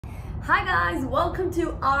Hi guys, welcome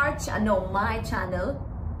to our channel, my channel.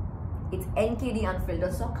 It's NKD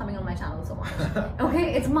Unfiltered. Stop coming on my channel so much.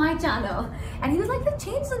 Okay, it's my channel. And he was like,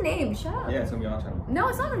 change the name, shut up. Yeah, it's gonna be our channel. No,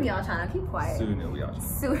 it's not gonna be our channel, keep quiet. Soon it'll be our channel.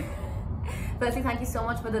 Soon. Firstly, thank you so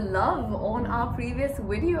much for the love on our previous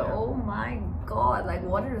video. Yeah. Oh my god, like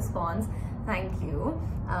what a response. Thank you.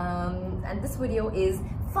 And this video is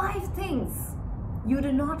 5 things you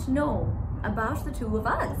do not know about the two of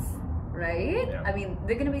us. Right? Yeah. I mean,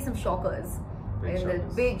 there are going to be some shockers.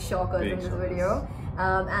 Big shockers in this video.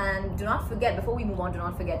 And do not forget, before we move on, do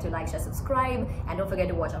not forget to like, share, subscribe, and don't forget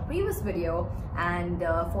to watch our previous video and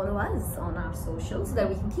follow us on our socials so that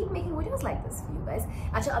we can keep making videos like this for you guys.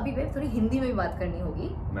 अच्छा अभी babe थोड़ी हिंदी में भी बात करनी होगी.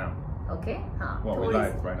 Now. Okay? हाँ. What we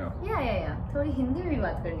live right now? Yeah. थोड़ी हिंदी में भी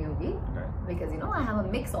बात करनी होगी. Okay. Because you know I have a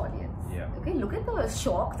mixed audience. Yeah. Okay. Look at the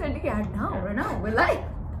shock that we had now. Right now we're live.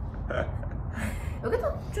 Okay, so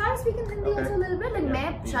try to speak in Hindi also a little bit. Like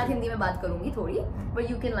मैं शायद हिंदी में बात करूँगी थोड़ी, but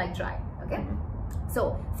you can like try. Okay.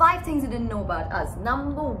 So 5 things you didn't know about us.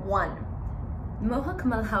 Number 1, Mohak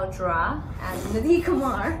and Nidhi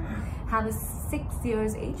Kumar have a 6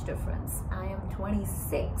 years age difference. I am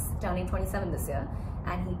 26, turning 27 this year,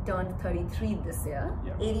 and he turned 33 this year.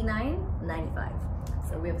 Yeah. 89, 95.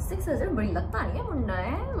 So we have 6 years. बड़ी लगता नहीं है मुन्ना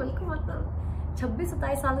है, बल्कि मतलब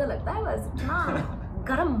 26-27 साल का लगता है बस. इतना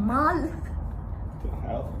गरम माल.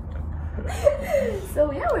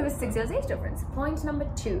 So yeah, we have a 6 years age difference. Point number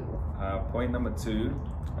 2. Point number 2,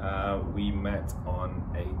 we met on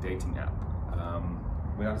a dating app.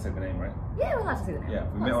 We have to say the name, right? Yeah, we'll have to say the name. Yeah,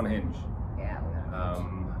 we met on Hinge. Yeah, we met on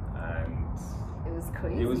Hinge. And it was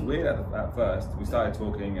crazy. it was weird at first. We started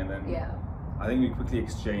talking, and then I think we quickly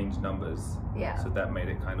exchanged numbers. Yeah. So that made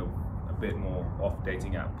it kind of a bit more off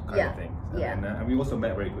dating app kind of thing. And we also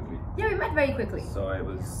met very quickly. Yeah, we met very quickly. So it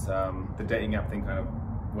was the dating app thing kind of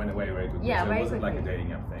went away very quickly. Yeah, so very it wasn't quickly. like a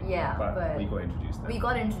dating app thing. Yeah, but we got introduced. We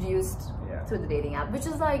got introduced to the dating app, which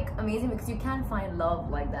is like amazing because you can find love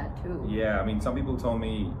like that too. Yeah, I mean, some people told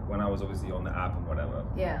me when I was obviously on the app and whatever.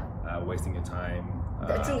 Yeah. Wasting your time.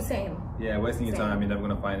 True, same. Yeah, wasting your time. You're never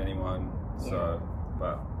gonna find anyone. So,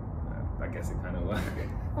 but I guess it kind of worked.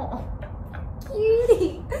 Oh,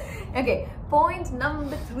 cutie. Okay, point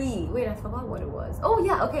number 3. Wait, I forgot what it was. Oh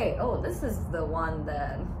yeah, okay. Oh, this is the one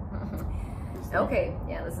that. Okay,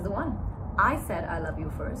 yeah, this is the one. I said I love you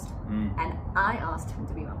first, and I asked him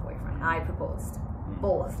to be my boyfriend. I proposed.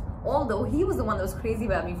 Both. Although he was the one that was crazy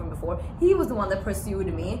about me from before. He was the one that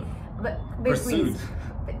pursued me. But pursued?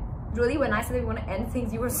 Really, when I said we want to end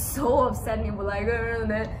things, you were so upset and you were like,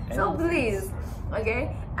 so please.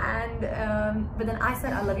 Okay? And, but then I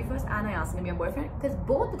said I love you first, and I asked him to be my boyfriend. Because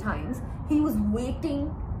both the times, he was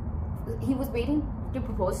waiting to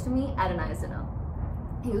propose to me at a nice dinner.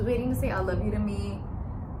 He was waiting to say I love you to me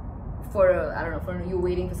for I don't know, for you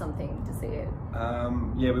waiting for something to say it.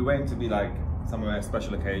 Yeah, we waiting to be like somewhere a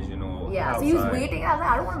special occasion or outside. So he was waiting. I was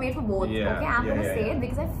like, I don't want to wait for both. Okay, I'm gonna say it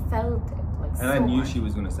because I felt it like so I knew much. she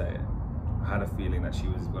was gonna say it. I had a feeling that she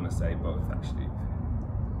was gonna say both actually.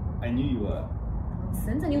 I knew you were.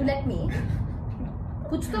 Since and you let me.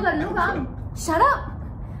 Kuch to kar lo kaam. Shut up.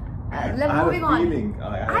 Moving on.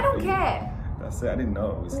 I don't care. That's it. I didn't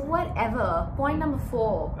know. It was whatever. Point number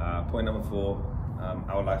 4. Point number 4.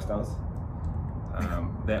 Our lifestyles.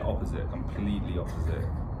 They're opposite. Completely opposite.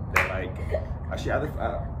 They're like actually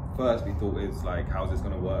at first we thought it's like how's this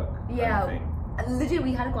gonna work? Yeah. Literally,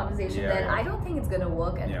 we had a conversation then. I don't think it's gonna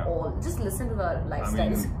work at all. Just listen to the lifestyles. I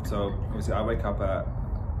mean, so obviously I wake up at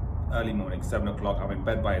early morning, 7 o'clock. I'm in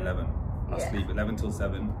bed by 11. I sleep 11 till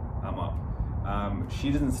 7. I'm up.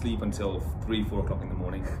 She doesn't sleep until 3-4 o'clock in the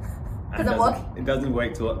morning. And it doesn't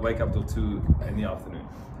wake up till 2 in the afternoon.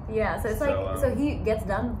 Yeah, so it's like so he gets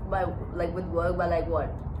done by like with work by like what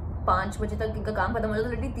 5 बजे तक इनका काम खत्म हो जाता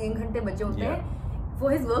है, literally 3 घंटे बचे होते हैं for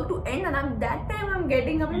his work to end, and that time I'm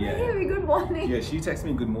getting up and like, hey, good morning. Yeah, she texts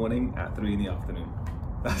me good morning at 3 in the afternoon.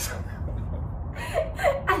 That's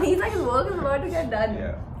and he's like his work is about to get done.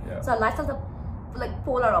 Yeah. So our lifestyles are like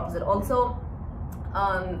polar opposite. Also,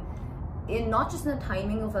 in not just in the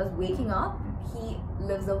timing of us waking up, he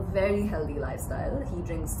lives a very healthy lifestyle. He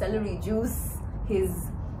drinks celery juice, his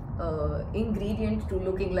ingredient to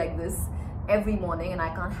looking like this every morning, and I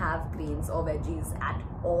can't have greens or veggies at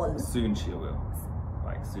all. Soon she will,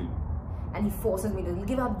 like soon. And he forces me to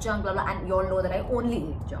give up junk, blah blah, and you all know that I only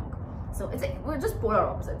eat junk. So it's like we're just polar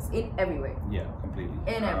opposites in every way. Yeah, completely.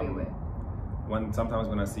 In every way. Sometimes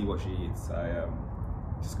when I see what she eats, I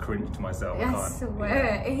just cringe to myself. I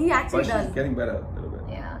swear, he actually does. She's getting better a little bit.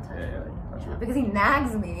 Yeah, touch wood. Because he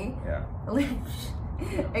nags me. Yeah.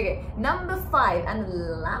 Okay, number 5 and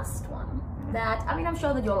the last one that I mean I'm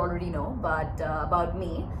sure that you all already know, but about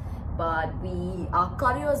me. but our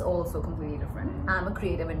career is also completely different. I'm a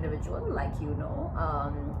creative individual, like you know,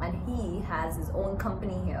 and he has his own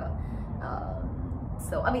company here.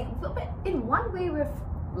 So I mean, in one way we're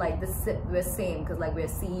we're same, because like we're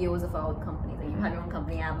CEOs of our own company. Like you have your own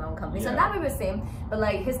company, I have my own company. So in that way we're same, but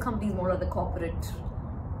like his company is more like the corporate.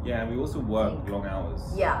 Yeah, and we also work long hours.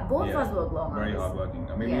 Yeah, both of us work long hours. Very hard working.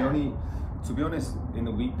 I mean, we only, to be honest, in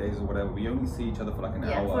the weekdays or whatever, we only see each other for like an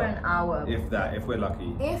hour. Yeah, for an hour. If that, if we're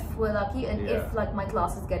lucky. If we're lucky, and if like my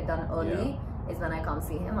classes get done early, is when I come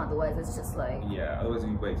see him. Otherwise, it's just like. Yeah, otherwise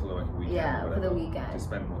we wait till like a weekend. Yeah, or whatever, for the weekend. To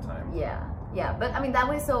spend more time. Yeah, yeah, but I mean that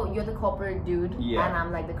way. So you're the corporate dude, and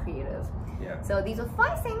I'm like the creative. Yeah. So these are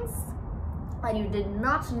 5 things that you did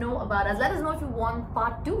not know about us. Let us know if you want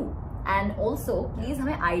part 2. And also, please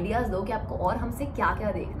हमें ideas दो कि आपको और हमसे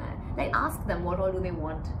क्या-क्या देखना है. Like ask them what all do they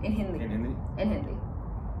want in Hindi. In Hindi? In Hindi.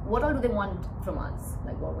 What all do they want from us?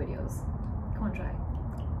 Like what videos? Come on, try. I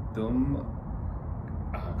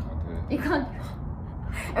can't do it. You can't.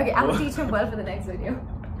 Okay, I will teach him well for the next video.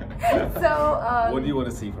 So. What do you want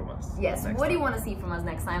to see from us? Yes. What do you want to see from us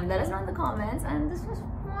next time? Let us know in the comments. And this was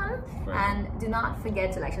fun. And do not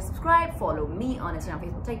forget to like, share, subscribe. Follow me on Instagram,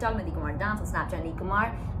 Facebook, TikTok, Nidhi Kumar Dance, on Snapchat, Nidhi Kumar,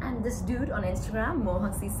 and this dude on Instagram,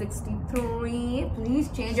 Mohak C63. Please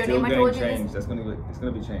change your name. I told you this. It's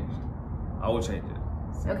gonna be changed. I will change it.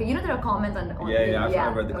 Okay, you know there are comments on yeah,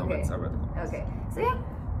 I've read the comments. I read the comments. Okay, so yeah,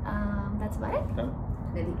 that's about it.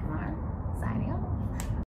 Nidhi Kumar signing off.